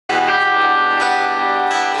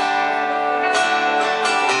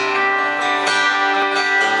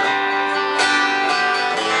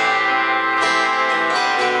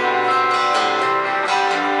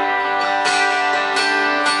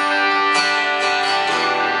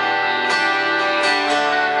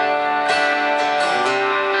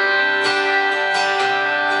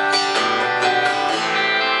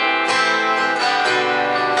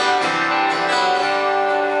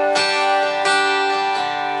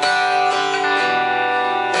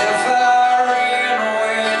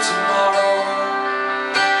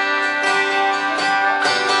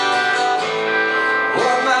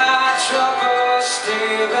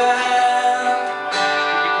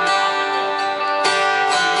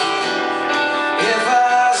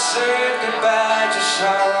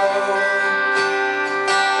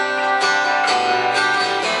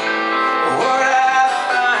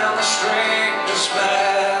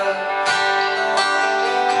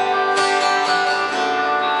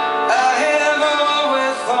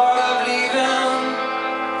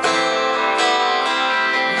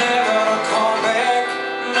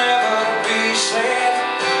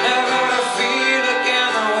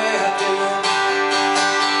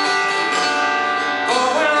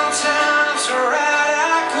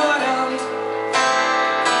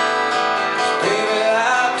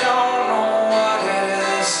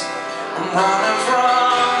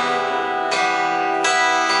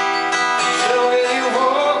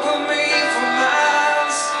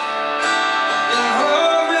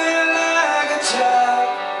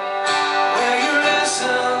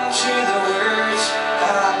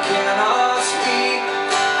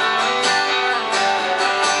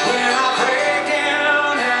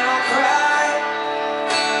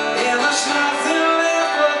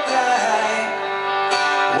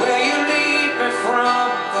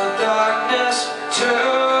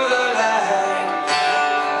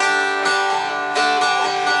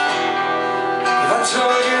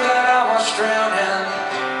told you that I was drowning.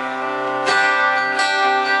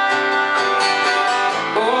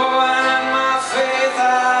 Oh, and in my faith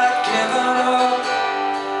I'd given up.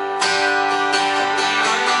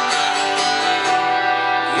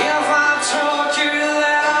 If I told you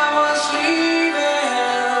that I was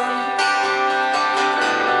leaving,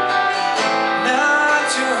 not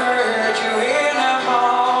to hurt you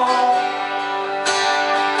anymore.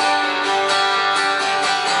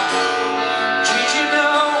 Did you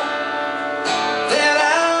know that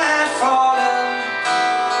I had fallen,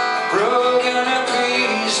 broken to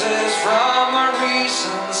pieces from the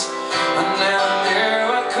reasons I never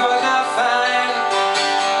knew I could not find?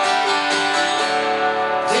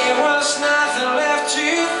 There was nothing left to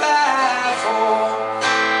fight for.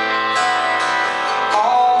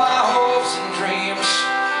 All my hopes and dreams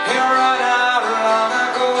had run out long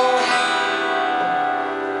ago.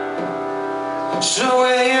 So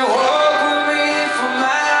where you